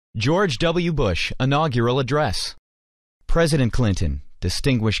George W. Bush Inaugural Address. President Clinton,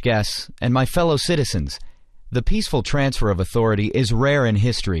 distinguished guests, and my fellow citizens, the peaceful transfer of authority is rare in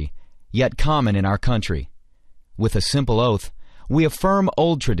history, yet common in our country. With a simple oath, we affirm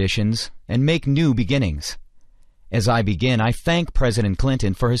old traditions and make new beginnings. As I begin, I thank President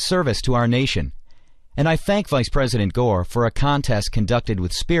Clinton for his service to our nation, and I thank Vice President Gore for a contest conducted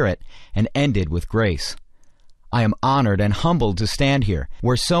with spirit and ended with grace. I am honored and humbled to stand here,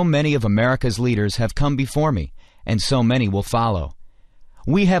 where so many of America's leaders have come before me, and so many will follow.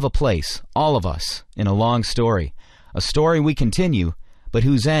 We have a place, all of us, in a long story, a story we continue, but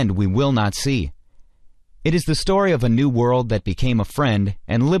whose end we will not see. It is the story of a new world that became a friend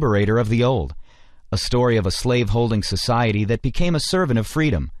and liberator of the old, a story of a slave-holding society that became a servant of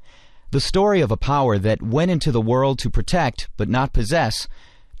freedom, the story of a power that went into the world to protect but not possess,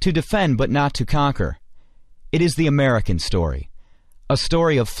 to defend but not to conquer. It is the American story, a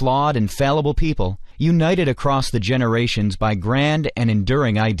story of flawed and fallible people united across the generations by grand and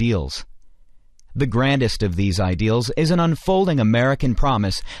enduring ideals. The grandest of these ideals is an unfolding American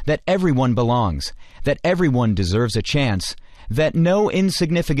promise that everyone belongs, that everyone deserves a chance, that no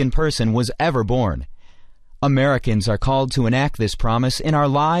insignificant person was ever born. Americans are called to enact this promise in our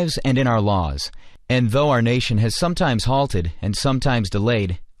lives and in our laws, and though our nation has sometimes halted and sometimes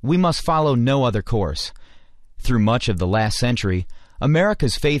delayed, we must follow no other course. Through much of the last century,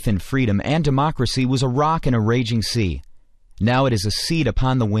 America's faith in freedom and democracy was a rock in a raging sea. Now it is a seed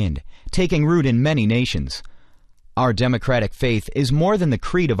upon the wind, taking root in many nations. Our democratic faith is more than the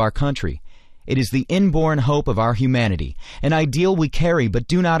creed of our country. It is the inborn hope of our humanity, an ideal we carry but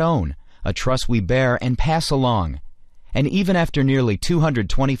do not own, a trust we bear and pass along. And even after nearly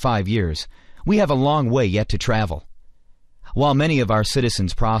 225 years, we have a long way yet to travel. While many of our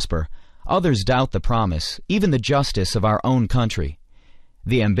citizens prosper, others doubt the promise, even the justice of our own country.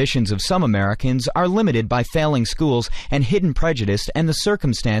 The ambitions of some Americans are limited by failing schools and hidden prejudice and the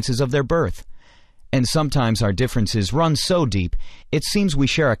circumstances of their birth. And sometimes our differences run so deep, it seems we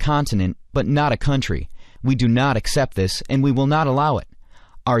share a continent, but not a country. We do not accept this, and we will not allow it.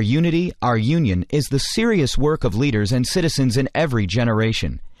 Our unity, our union, is the serious work of leaders and citizens in every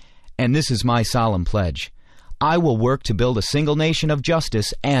generation. And this is my solemn pledge. I will work to build a single nation of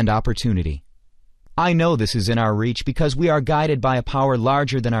justice and opportunity. I know this is in our reach because we are guided by a power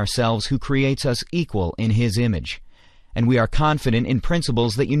larger than ourselves who creates us equal in His image, and we are confident in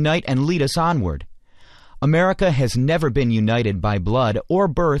principles that unite and lead us onward. America has never been united by blood or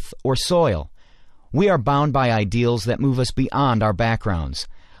birth or soil. We are bound by ideals that move us beyond our backgrounds,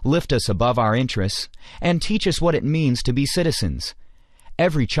 lift us above our interests, and teach us what it means to be citizens.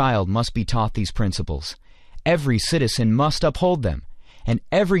 Every child must be taught these principles. Every citizen must uphold them, and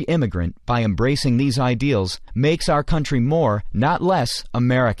every immigrant, by embracing these ideals, makes our country more, not less,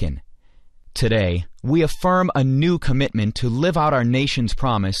 American. Today, we affirm a new commitment to live out our nation's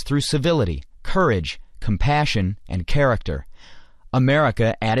promise through civility, courage, compassion, and character.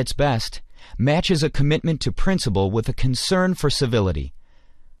 America, at its best, matches a commitment to principle with a concern for civility.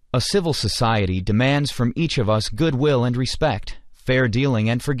 A civil society demands from each of us goodwill and respect, fair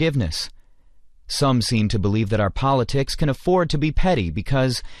dealing and forgiveness. Some seem to believe that our politics can afford to be petty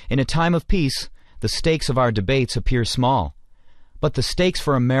because, in a time of peace, the stakes of our debates appear small. But the stakes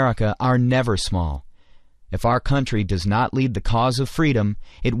for America are never small. If our country does not lead the cause of freedom,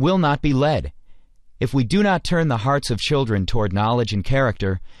 it will not be led. If we do not turn the hearts of children toward knowledge and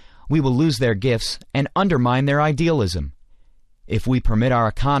character, we will lose their gifts and undermine their idealism. If we permit our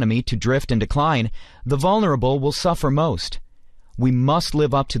economy to drift and decline, the vulnerable will suffer most. We must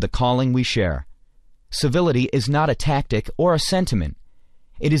live up to the calling we share. Civility is not a tactic or a sentiment.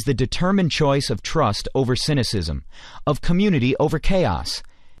 It is the determined choice of trust over cynicism, of community over chaos.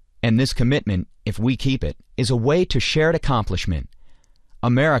 And this commitment, if we keep it, is a way to shared accomplishment.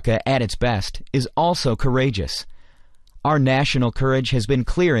 America, at its best, is also courageous. Our national courage has been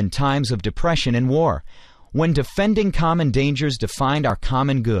clear in times of depression and war, when defending common dangers defined our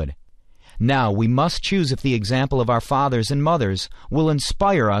common good. Now we must choose if the example of our fathers and mothers will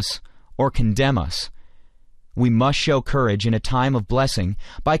inspire us or condemn us. We must show courage in a time of blessing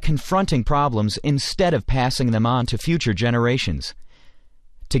by confronting problems instead of passing them on to future generations.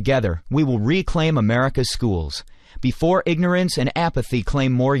 Together, we will reclaim America's schools, before ignorance and apathy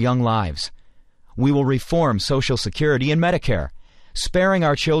claim more young lives. We will reform Social Security and Medicare, sparing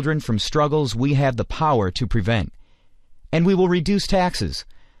our children from struggles we have the power to prevent. And we will reduce taxes,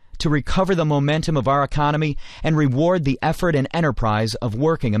 to recover the momentum of our economy and reward the effort and enterprise of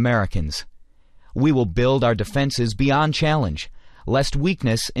working Americans. We will build our defenses beyond challenge, lest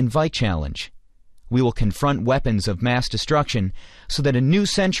weakness invite challenge. We will confront weapons of mass destruction so that a new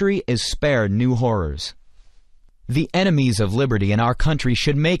century is spared new horrors. The enemies of liberty in our country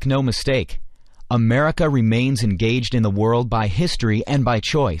should make no mistake. America remains engaged in the world by history and by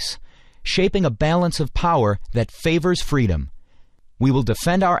choice, shaping a balance of power that favors freedom. We will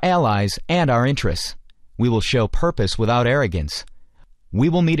defend our allies and our interests. We will show purpose without arrogance. We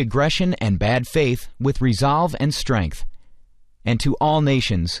will meet aggression and bad faith with resolve and strength. And to all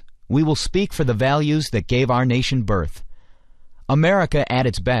nations, we will speak for the values that gave our nation birth. America at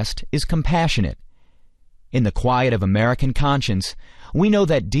its best is compassionate. In the quiet of American conscience, we know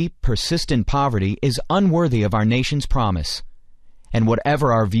that deep, persistent poverty is unworthy of our nation's promise. And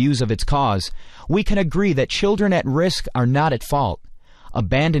whatever our views of its cause, we can agree that children at risk are not at fault.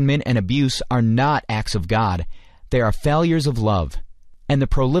 Abandonment and abuse are not acts of God. They are failures of love. And the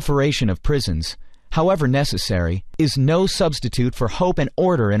proliferation of prisons, however necessary, is no substitute for hope and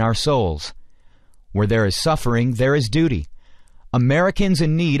order in our souls. Where there is suffering, there is duty. Americans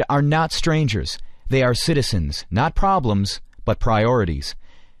in need are not strangers. They are citizens, not problems, but priorities.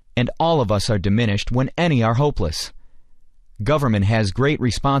 And all of us are diminished when any are hopeless. Government has great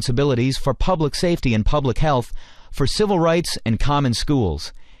responsibilities for public safety and public health, for civil rights and common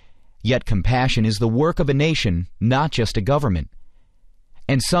schools. Yet compassion is the work of a nation, not just a government.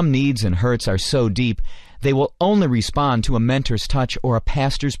 And some needs and hurts are so deep, they will only respond to a mentor's touch or a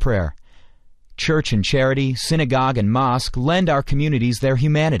pastor's prayer. Church and charity, synagogue and mosque lend our communities their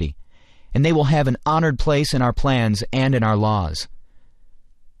humanity, and they will have an honored place in our plans and in our laws.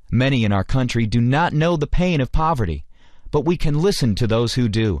 Many in our country do not know the pain of poverty, but we can listen to those who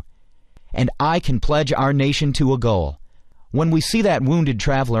do. And I can pledge our nation to a goal. When we see that wounded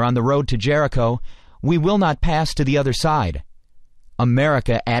traveler on the road to Jericho, we will not pass to the other side.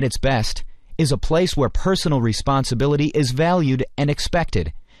 America at its best is a place where personal responsibility is valued and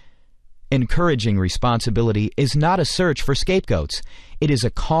expected. Encouraging responsibility is not a search for scapegoats. It is a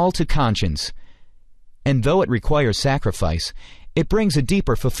call to conscience. And though it requires sacrifice, it brings a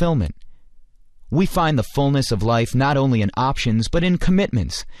deeper fulfillment. We find the fullness of life not only in options but in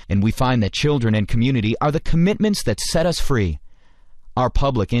commitments, and we find that children and community are the commitments that set us free. Our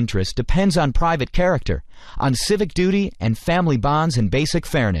public interest depends on private character, on civic duty and family bonds and basic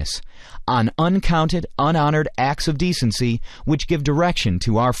fairness, on uncounted, unhonored acts of decency which give direction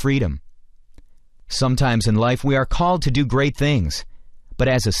to our freedom. Sometimes in life we are called to do great things, but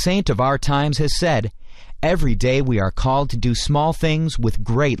as a saint of our times has said, every day we are called to do small things with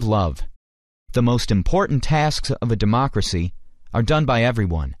great love. The most important tasks of a democracy are done by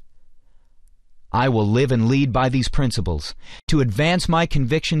everyone. I will live and lead by these principles, to advance my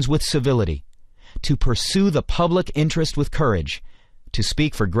convictions with civility, to pursue the public interest with courage, to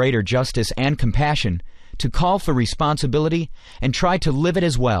speak for greater justice and compassion, to call for responsibility, and try to live it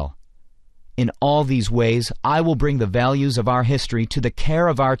as well. In all these ways, I will bring the values of our history to the care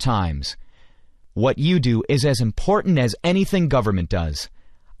of our times. What you do is as important as anything government does.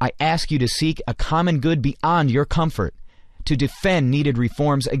 I ask you to seek a common good beyond your comfort, to defend needed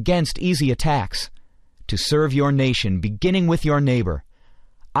reforms against easy attacks, to serve your nation beginning with your neighbor.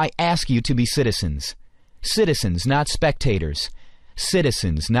 I ask you to be citizens. Citizens, not spectators.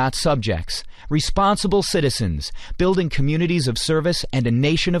 Citizens, not subjects. Responsible citizens, building communities of service and a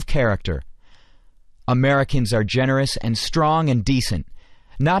nation of character. Americans are generous and strong and decent,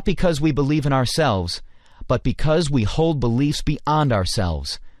 not because we believe in ourselves, but because we hold beliefs beyond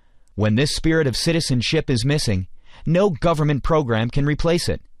ourselves. When this spirit of citizenship is missing, no government program can replace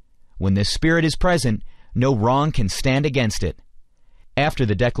it. When this spirit is present, no wrong can stand against it. After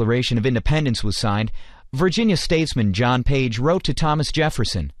the Declaration of Independence was signed, Virginia statesman John Page wrote to Thomas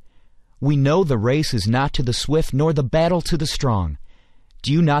Jefferson, "We know the race is not to the swift nor the battle to the strong.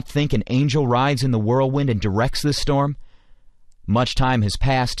 Do you not think an angel rides in the whirlwind and directs this storm?" Much time has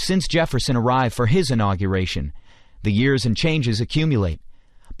passed since Jefferson arrived for his inauguration. The years and changes accumulate.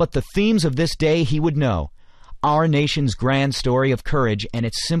 But the themes of this day he would know, our nation's grand story of courage and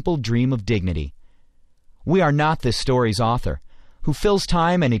its simple dream of dignity. We are not this story's author, who fills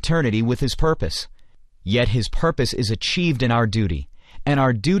time and eternity with his purpose. Yet his purpose is achieved in our duty, and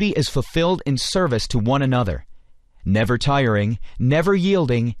our duty is fulfilled in service to one another. Never tiring, never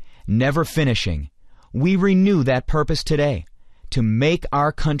yielding, never finishing, we renew that purpose today, to make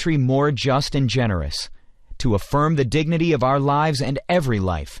our country more just and generous, to affirm the dignity of our lives and every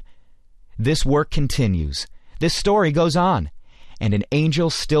life. This work continues. This story goes on, and an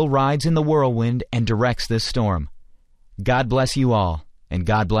angel still rides in the whirlwind and directs this storm. God bless you all, and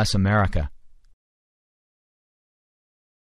God bless America.